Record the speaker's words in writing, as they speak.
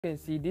You can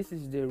see this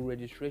is the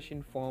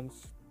registration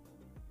forms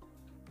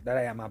that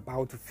I am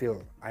about to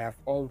fill. I have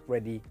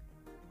already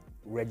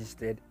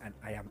registered and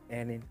I am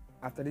earning.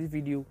 After this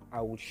video, I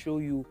will show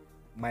you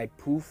my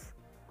proof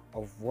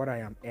of what I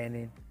am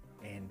earning,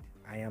 and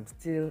I am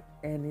still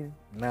earning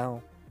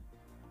now,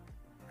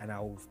 and I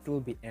will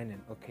still be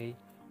earning. Okay,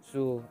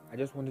 so I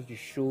just wanted to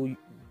show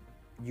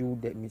you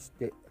the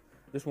mistake.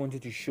 Just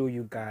wanted to show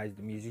you guys,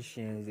 the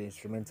musicians, the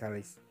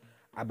instrumentalists,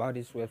 about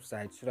this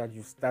website so that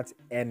you start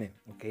earning.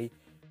 Okay,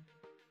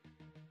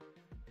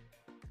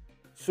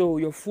 so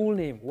your full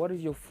name, what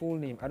is your full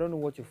name? I don't know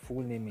what your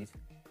full name is.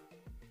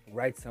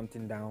 Write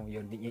something down,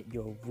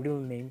 your real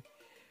name.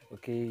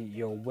 Okay,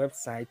 your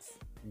website,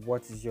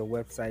 what is your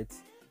website?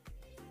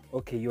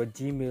 Okay, your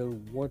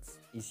Gmail, what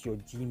is your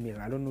Gmail?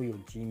 I don't know your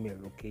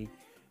Gmail. Okay,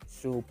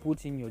 so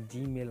put in your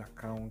Gmail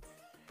account.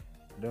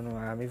 I don't know,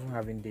 I'm even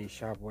having the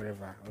sharp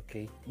whatever.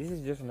 Okay, this is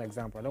just an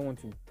example. I don't want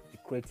to be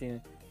creating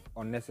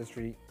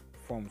unnecessary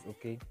forms.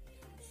 Okay,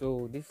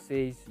 so this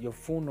says your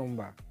phone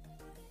number.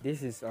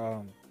 This is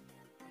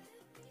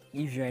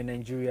if you're in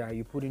Nigeria,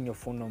 you put in your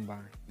phone number.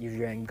 If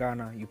you're in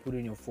Ghana, you put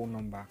in your phone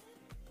number.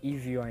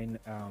 If you're in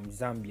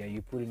Zambia,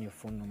 you put in your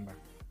phone number.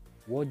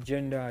 What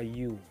gender are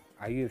you?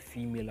 Are you a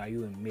female? Are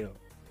you a male?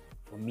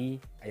 For me,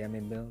 I am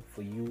a male.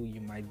 For you,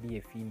 you might be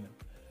a female.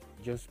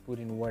 Just put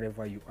in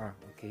whatever you are.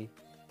 Okay,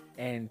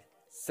 and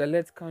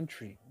select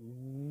country.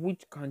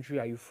 Which country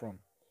are you from?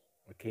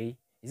 Okay,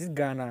 is it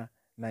Ghana,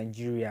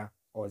 Nigeria,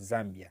 or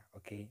Zambia?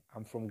 Okay,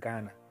 I'm from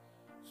Ghana.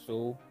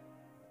 So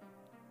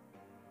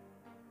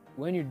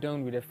when you're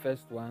done with the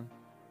first one,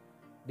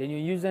 then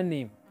your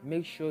username,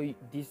 make sure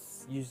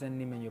this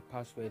username and your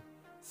password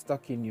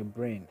stuck in your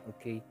brain.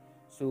 Okay,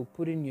 so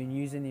put in your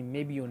username,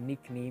 maybe your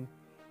nickname,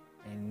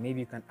 and maybe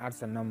you can add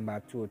some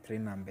number, 2 or 3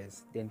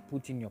 numbers. Then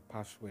put in your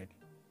password.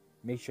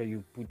 Make sure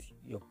you put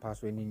your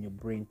password in your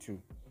brain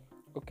too.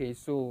 Okay,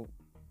 so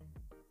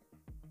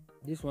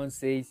this one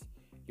says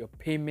your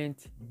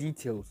payment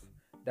details,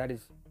 that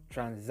is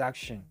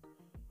transaction.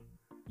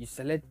 You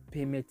select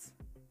payment,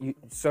 you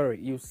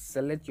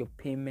select your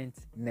payment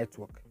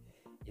network.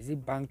 Is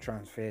it bank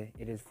transfer?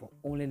 It is for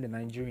only the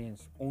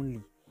Nigerians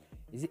only.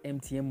 Is it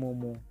MTN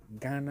Momo,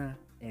 Ghana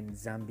and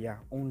Zambia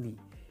only?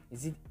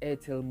 Is it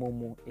Airtel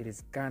Momo? It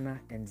is Ghana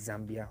and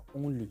Zambia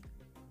only.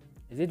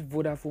 Is it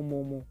Vodafone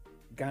Momo,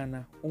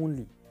 Ghana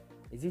only?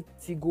 Is it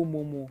Tigo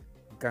Momo,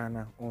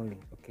 Ghana only?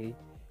 Okay,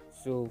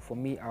 so for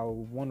me, I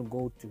want to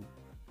go to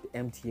the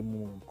MTN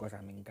Momo because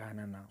I'm in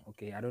Ghana now.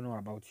 Okay, I don't know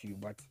about you,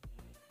 but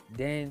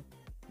then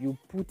you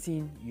put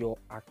in your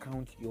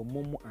account, your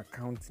Momo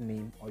account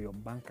name or your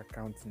bank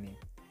account name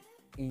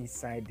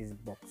inside this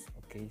box.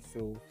 Okay,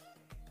 so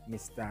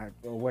Mr.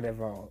 or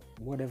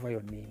whatever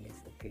your name is.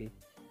 Okay,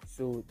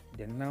 so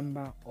the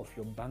number of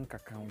your bank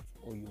account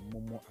or your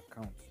Momo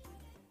account.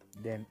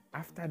 Then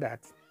after that,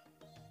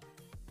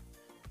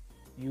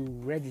 you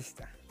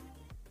register.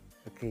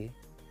 Okay,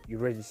 you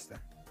register.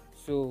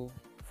 So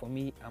for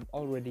me, I'm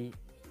already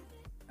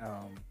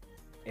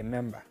a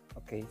member.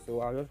 Okay,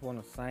 so I just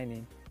want to sign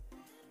in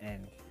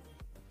and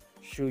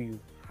show you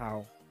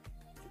how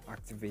to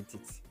activate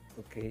it.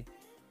 Okay,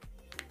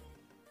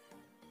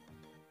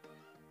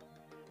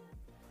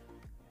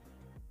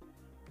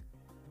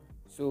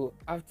 so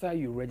after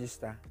you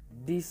register,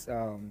 this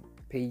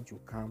page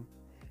will come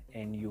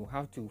and you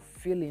have to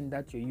fill in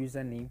that your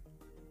username,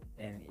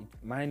 and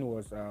mine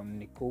was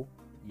Nico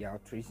Yao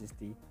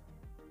 360,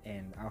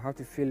 and I'll have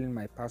to fill in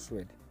my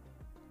password.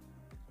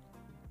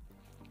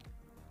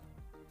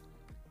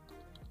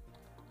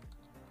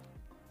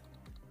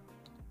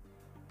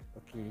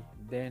 Okay,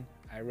 then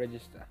I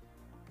register.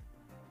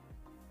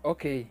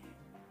 Okay,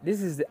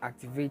 this is the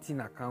activating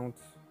account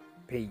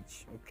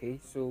page. Okay,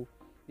 so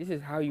this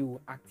is how you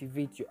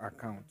activate your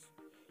account.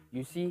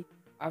 You see,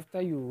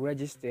 after you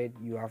registered,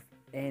 you have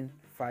earned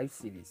 5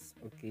 CEdis.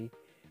 Okay,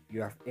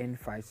 you have earned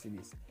 5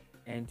 CEdis,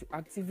 and to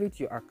activate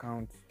your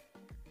account,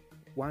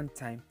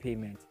 one-time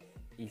payment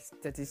is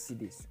 30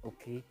 CEdis.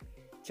 Okay,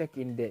 check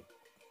in there.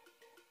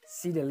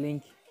 See the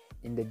link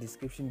in the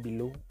description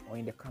below or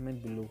in the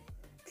comment below.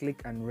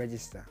 Click and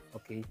register.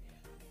 Okay,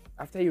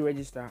 after you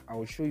register, I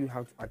will show you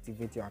how to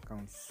activate your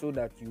account so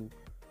that you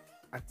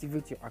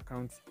activate your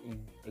account in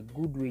a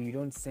good way. You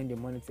don't send your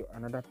money to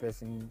another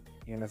person.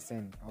 You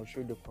understand? I'll show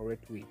you the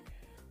correct way.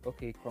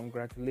 Okay,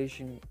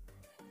 congratulations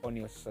on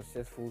your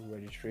successful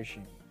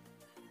registration.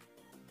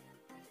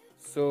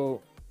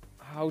 So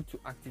how to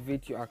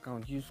activate your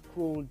account? You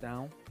scroll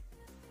down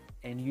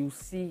and you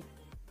see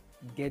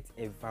get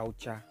a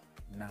voucher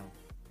now.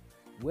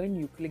 When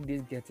you click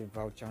this get a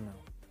voucher now,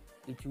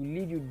 it will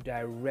lead you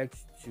direct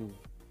to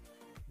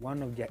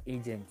one of their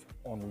agents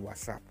on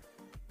WhatsApp.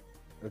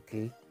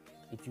 Okay,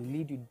 it will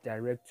lead you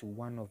direct to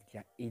one of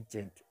their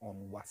agents on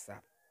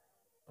WhatsApp.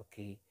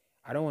 Okay,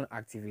 I don't want to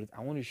activate. I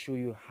want to show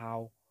you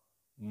how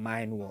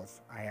mine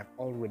was. I have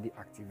already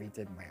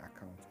activated my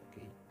account.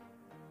 Okay,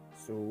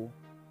 so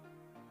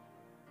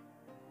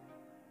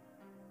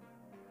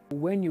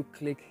when you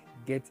click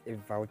get a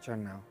voucher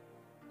now,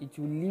 it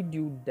will lead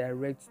you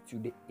direct to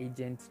the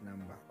agent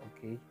number.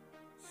 Okay,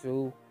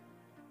 So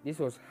this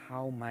was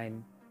how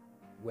mine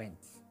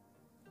went.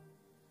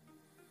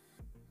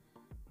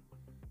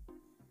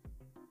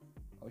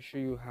 I'll show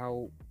you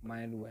how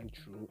mine went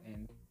through,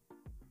 and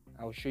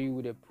I'll show you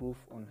with a proof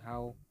on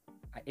how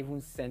I even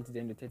sent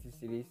them the 30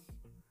 CEdis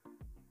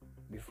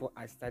before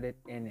I started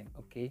earning.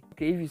 Okay,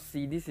 if you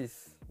see, this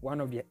is one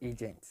of their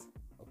agents.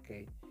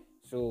 Okay,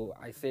 so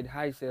I said,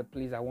 hi sir,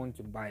 please, I want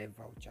to buy a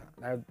voucher.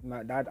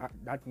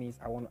 That means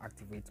I want to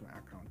activate my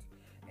account,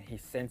 and he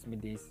sent me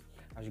this.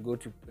 I should go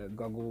to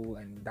Google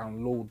and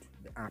download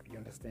the app, you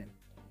understand?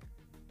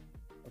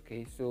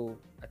 Okay, so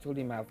I told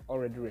him I've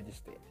already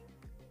registered.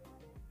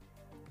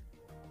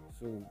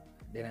 So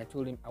then I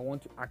told him I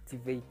want to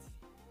activate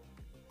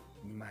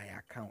my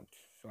account,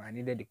 so I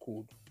needed the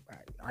code.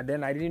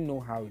 Then I didn't know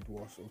how it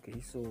was. Okay,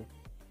 so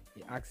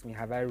he asked me,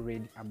 have I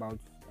read about?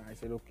 I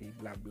said, okay,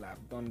 blah blah,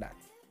 I've done that.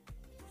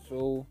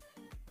 So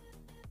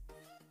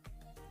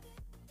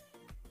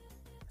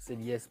I said,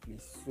 yes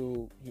please.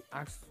 So he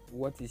asked,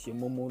 what is your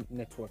Momo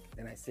network?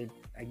 Then I said,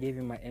 I gave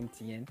him my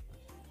MTN,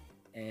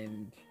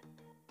 and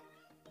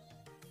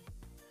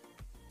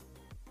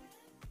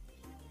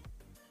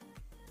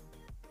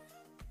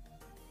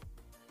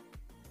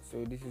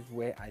so this is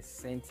where I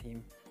sent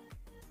him.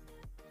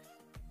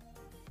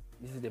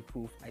 This is the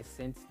proof. I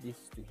sent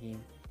this to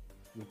him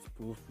with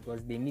proof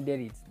because they needed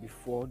it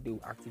before they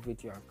will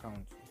activate your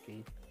account.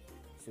 Okay,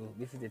 so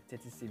this is the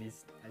 30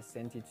 CEdis. I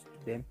sent it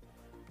to them,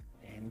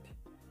 and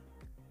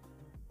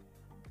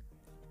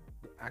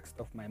they asked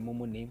of my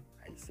Momo name.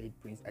 I said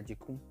Prince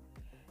Ajekum,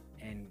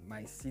 and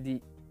my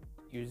CD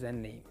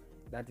username,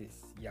 that is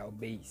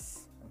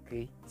Yaobase.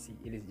 Okay, see,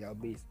 it is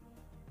Yaobase.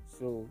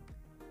 So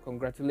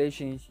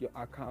congratulations, your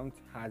account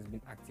has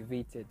been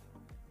activated.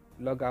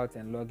 Log out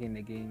and log in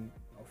again.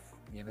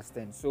 You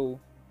understand? So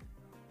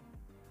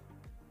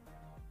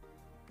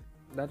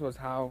that was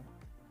how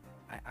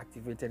I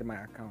activated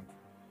my account.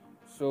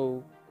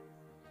 So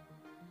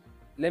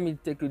let me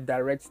take you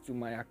direct to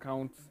my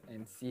account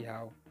and see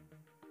how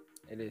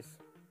it is.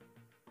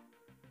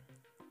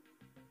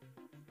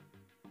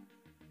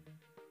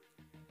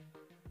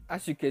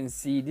 As you can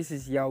see, this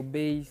is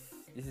Yaobase.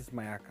 This is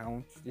my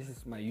account. This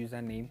is my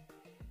username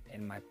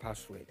and my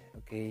password.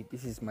 Okay,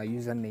 this is my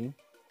username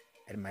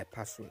and my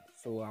password.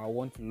 So I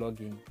want to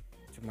log in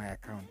to my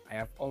account. I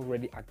have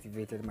already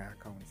activated my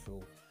account,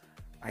 so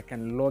I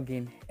can log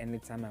in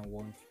anytime I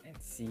want and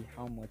see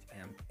how much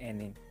I am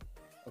earning.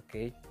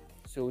 Okay,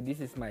 so this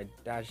is my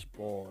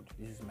dashboard.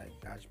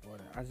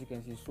 As you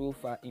can see, so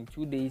far in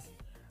 2 days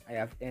I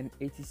have earned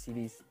 80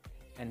 CEdis,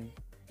 and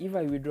if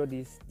I withdraw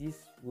this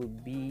will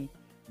be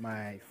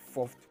my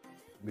 4th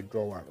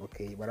withdrawal.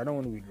 Okay, but I don't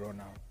want to withdraw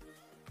now.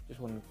 Just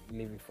want to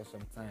leave it for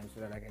some time so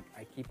that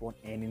I keep on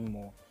earning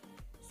more.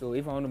 So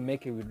if I want to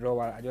make a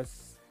withdrawal, I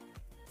just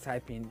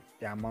type in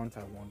the amount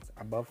I want,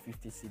 above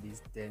 50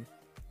 CEdis. Then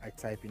I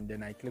type in,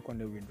 then I click on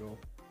the withdraw.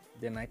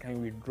 Then I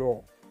can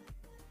withdraw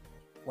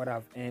what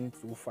I've earned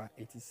so far,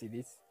 80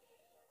 CEdis.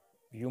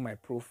 View my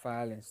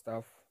profile and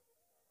stuff.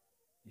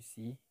 You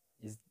see,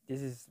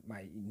 this is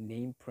my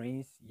name,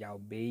 Prince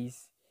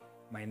Yaobase,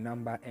 my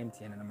number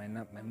MTN, and my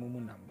Momo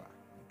number.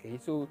 Okay,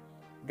 so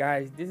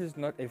guys, this is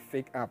not a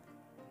fake app.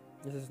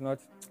 This is not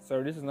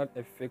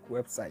a fake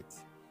website.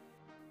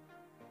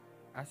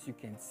 As you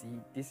can see,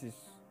 this is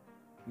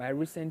my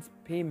recent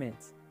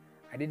payment.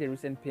 I did a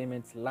recent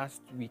payment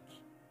last week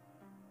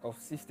of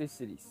 60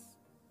 CEdis.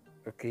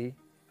 Okay,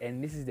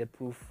 and this is the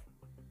proof.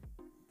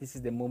 This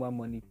is the mobile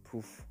money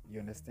proof. You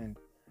understand?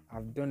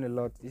 I've done a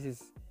lot. This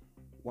is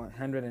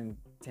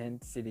 110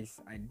 CEdis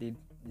I did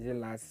the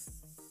last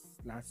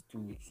 2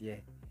 weeks. Yeah.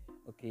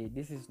 Okay,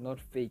 this is not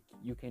fake.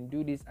 You can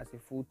do this as a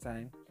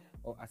full-time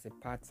or as a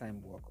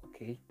part-time work.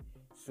 Okay,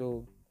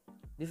 so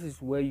this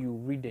is where you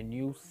read the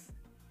news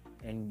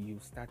and you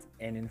start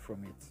earning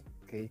from it.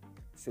 Okay,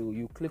 so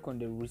you click on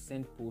the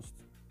recent post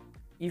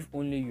if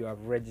only you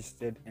have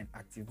registered and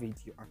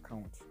activate your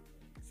account.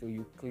 So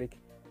you click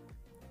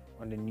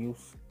on the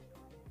news,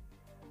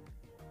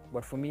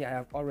 but for me, I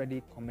have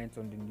already commented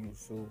on the news,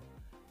 so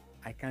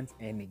I can't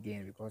earn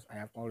again because I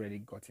have already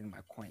gotten my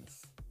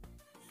coins.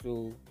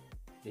 So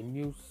the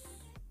news,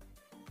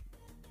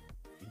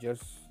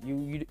 if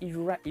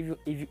you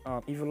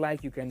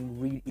like, you can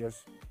read.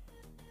 Just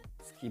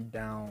skip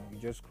down, you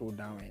just scroll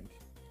down and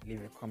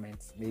leave a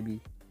comment.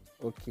 Maybe,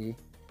 okay,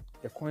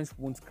 the coins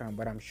won't come,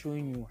 but I'm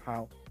showing you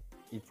how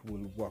it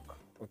will work.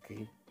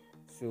 Okay,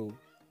 so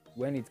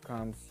when it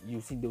comes,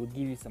 you see they will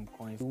give you some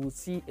coins. You will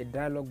see a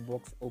dialog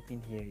box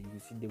open here. You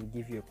see they will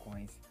give you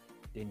coins,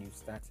 then you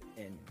start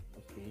earning.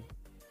 Okay,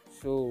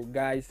 so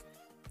guys,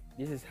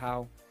 this is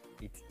how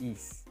it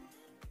is.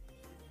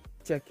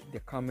 Check the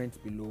comments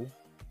below,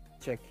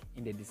 check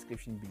in the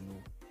description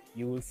below.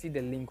 You will see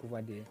the link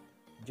over there.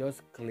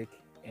 Just click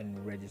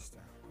and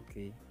register.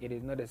 Okay, it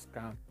is not a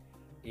scam,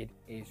 it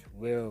is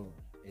real.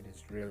 It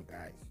is real,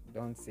 guys.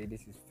 Don't say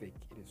this is fake.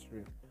 It is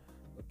real.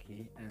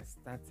 Okay, and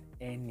start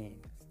earning.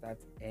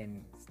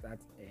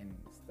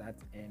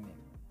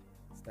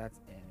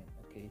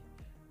 Okay,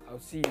 I'll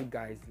see you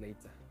guys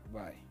later.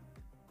 Bye.